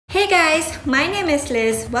Hey guys, my name is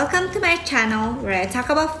Liz. Welcome to my channel where I talk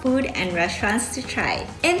about food and restaurants to try.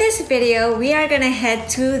 In this video, we are gonna head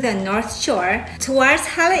to the North Shore towards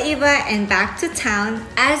Haleiwa and back to town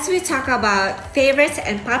as we talk about favorites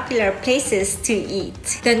and popular places to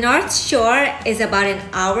eat. The North Shore is about an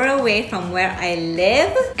hour away from where I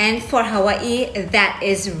live, and for Hawaii, that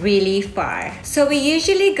is really far. So we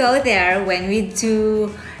usually go there when we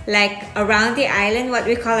do like around the island, what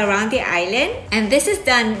we call around the island, and this is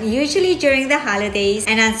done usually during the holidays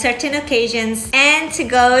and on certain occasions, and to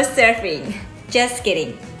go surfing. Just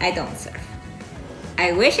kidding, I don't surf.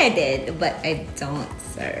 I wish I did, but I don't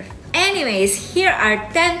surf. Anyways, here are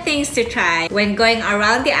 10 things to try when going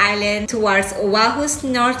around the island towards Oahu's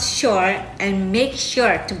North Shore, and make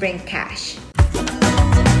sure to bring cash.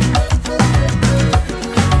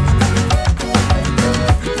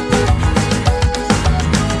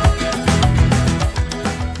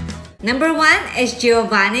 Number 1 is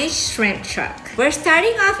Giovanni's shrimp truck. We're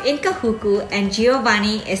starting off in Kahuku, and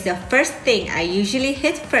Giovanni is the first thing I usually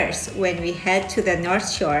hit first when we head to the North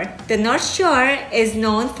Shore. The North Shore is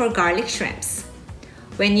known for garlic shrimps.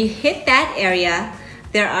 When you hit that area,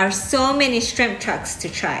 there are so many shrimp trucks to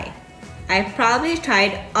try. I probably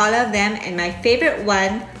tried all of them, and my favorite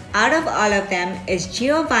one out of all of them is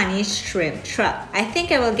Giovanni's shrimp truck. I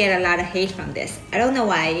think I will get a lot of hate from this. I don't know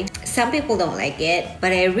why. Some people don't like it,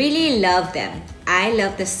 but I really love them. I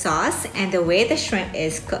love the sauce and the way the shrimp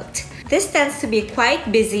is cooked. This tends to be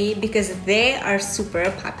quite busy because they are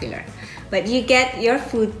super popular, but you get your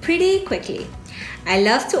food pretty quickly. I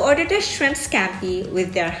love to order the shrimp scampi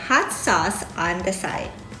with their hot sauce on the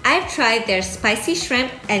side. I've tried their spicy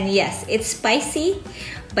shrimp, and yes, it's spicy,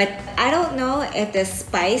 but I don't know if the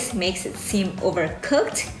spice makes it seem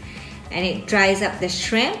overcooked and it dries up the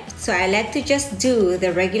shrimp, so I like to just do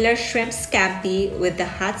the regular shrimp scampi with the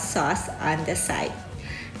hot sauce on the side.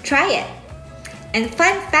 Try it! And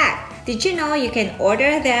fun fact, did you know you can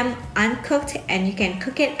order them uncooked and you can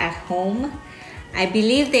cook it at home? I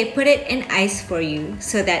believe they put it in ice for you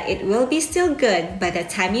so that it will be still good by the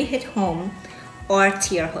time you hit home or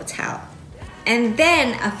to your hotel. And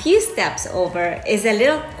then a few steps over is a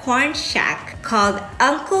little corn shack called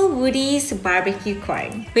Uncle Woody's Barbecue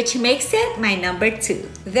Corn, which makes it my number 2.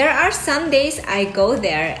 There are some days I go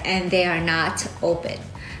there and they are not open.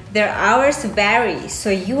 Their hours vary,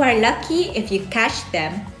 so you are lucky if you catch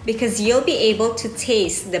them because you'll be able to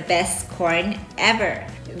taste the best corn ever.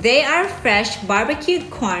 They are fresh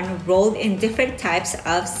barbecued corn rolled in different types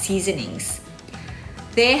of seasonings.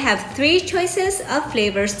 They have 3 choices of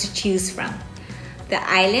flavors to choose from: the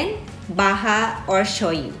island, Baja, or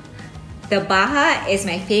shoyu. The Baja is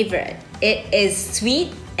my favorite. It is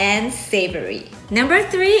sweet and savory. Number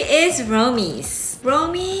 3 is Romy's.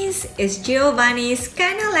 Romy's is Giovanni's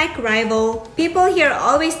kinda like rival. People here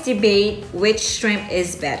always debate which shrimp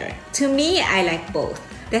is better. To me, I like both.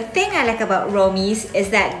 The thing I like about Romy's is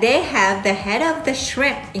that they have the head of the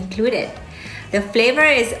shrimp included. The flavor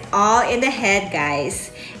is all in the head,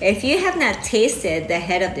 guys. If you have not tasted the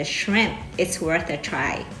head of the shrimp, it's worth a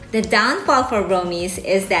try. The downfall for Romy's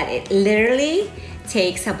is that it literally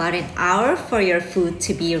takes about an hour for your food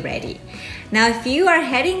to be ready. Now, if you are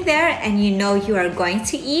heading there and you know you are going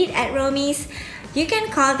to eat at Romy's, you can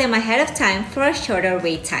call them ahead of time for a shorter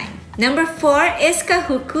wait time. Number 4 is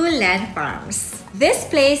Kahuku Land Farms. This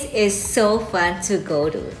place is so fun to go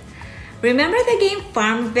to. Remember the game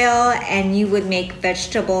Farmville and you would make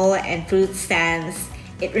vegetable and fruit stands?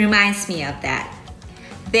 It reminds me of that.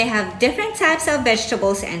 They have different types of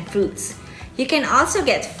vegetables and fruits. You can also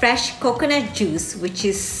get fresh coconut juice, which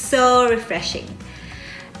is so refreshing.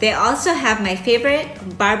 They also have my favorite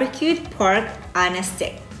barbecued pork on a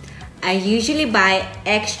stick. I usually buy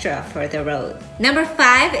extra for the road. Number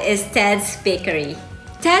 5 is Ted's Bakery.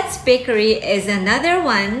 Ted's Bakery is another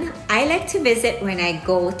one I like to visit when I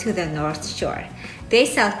go to the North Shore. They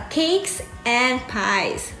sell cakes and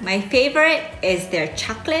pies. My favorite is their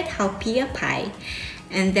chocolate haupia pie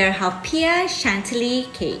and their haupia chantilly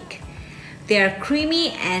cake. They are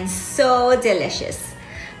creamy and so delicious.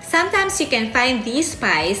 Sometimes you can find these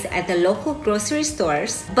pies at the local grocery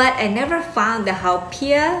stores, but I never found the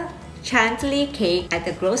haupia chantilly cake at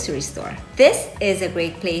the grocery store. This is a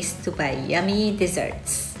great place to buy yummy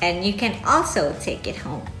desserts, and you can also take it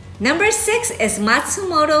home. Number 6 is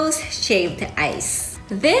Matsumoto's Shaved Ice.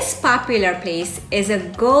 This popular place is a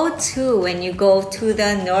go-to when you go to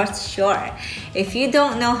the North Shore. If you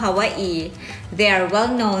don't know Hawaii, they are well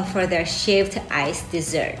known for their shaved ice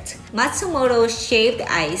dessert. Matsumoto's Shaved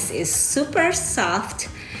Ice is super soft,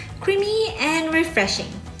 creamy, and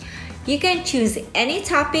refreshing. You can choose any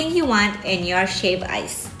topping you want in your shaved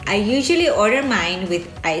ice. I usually order mine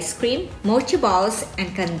with ice cream, mochi balls,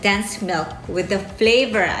 and condensed milk with the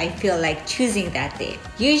flavor I feel like choosing that day.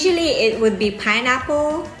 Usually it would be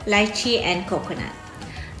pineapple, lychee, and coconut.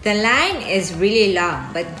 The line is really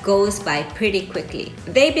long but goes by pretty quickly.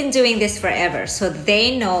 They've been doing this forever, so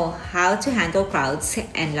they know how to handle crowds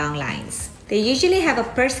and long lines. They usually have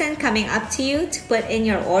a person coming up to you to put in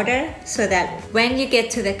your order so that when you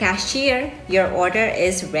get to the cashier, your order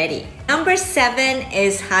is ready. Number 7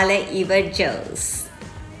 is Haleiwa Joe's.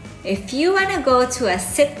 If you want to go to a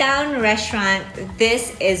sit-down restaurant,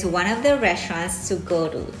 this is one of the restaurants to go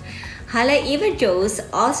to. Haleiwa Joe's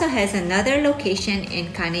also has another location in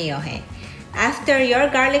Kaneohe. After your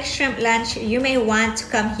garlic shrimp lunch, you may want to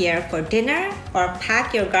come here for dinner or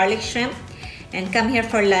pack your garlic shrimp and come here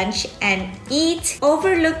for lunch and eat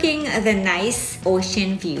overlooking the nice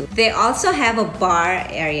ocean view. They also have a bar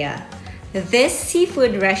area. This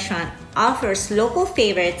seafood restaurant offers local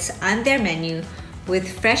favorites on their menu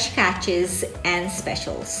with fresh catches and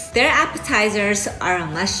specials. Their appetizers are a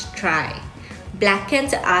must-try.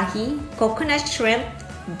 Blackened ahi, coconut shrimp,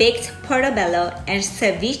 baked portobello, and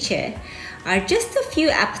ceviche are just a few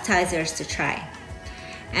appetizers to try.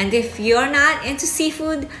 And if you're not into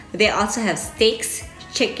seafood, they also have steaks,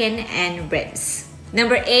 chicken, and ribs.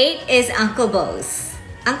 Number 8 is Uncle Bo's.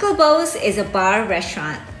 Uncle Bo's is a bar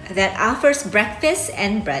restaurant that offers breakfast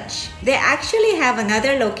and brunch. They actually have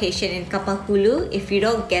another location in Kapahulu if you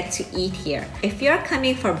don't get to eat here. If you're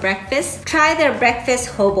coming for breakfast, try their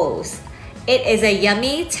breakfast hobos. It is a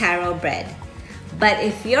yummy taro bread. But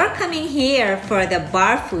if you're coming here for the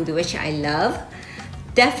bar food, which I love,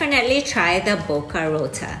 definitely try the boca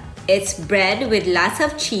rota. It's bread with lots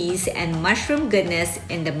of cheese and mushroom goodness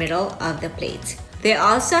in the middle of the plate. They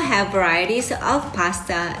also have varieties of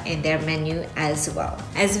pasta in their menu as well.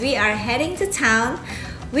 As we are heading to town,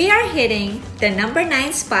 we are hitting the number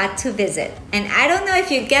 9 spot to visit. And I don't know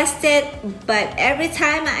if you guessed it, but every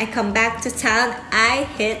time I come back to town, I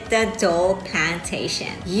hit the Dole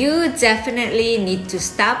Plantation. You definitely need to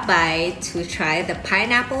stop by to try the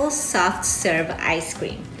pineapple soft serve ice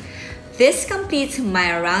cream. This completes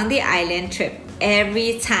my around the island trip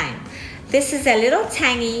every time. This is a little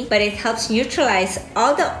tangy, but it helps neutralize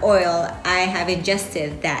all the oil I have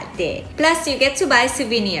ingested that day. Plus, you get to buy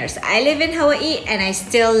souvenirs. I live in Hawaii and I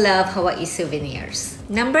still love Hawaii souvenirs.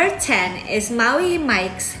 Number 10 is Maui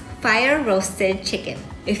Mike's Fire Roasted Chicken.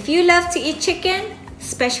 If you love to eat chicken,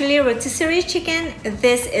 especially rotisserie chicken,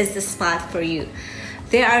 this is the spot for you.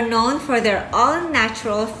 They are known for their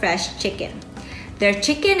all-natural fresh chicken. Their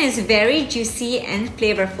chicken is very juicy and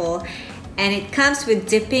flavorful, and it comes with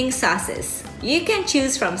dipping sauces. You can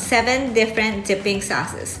choose from 7 different dipping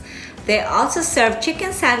sauces. They also serve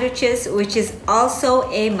chicken sandwiches, which is also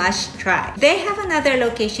a must-try. They have another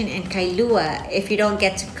location in Kailua if you don't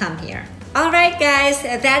get to come here. Alright guys,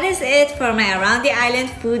 that is it for my around the island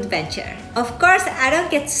food venture. Of course, I don't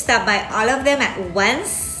get to stop by all of them at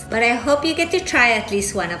once, but I hope you get to try at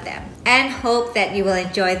least one of them, and hope that you will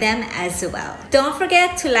enjoy them as well. Don't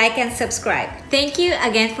forget to like and subscribe. Thank you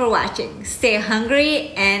again for watching. Stay hungry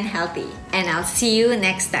and healthy, and I'll see you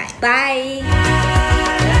next time. Bye!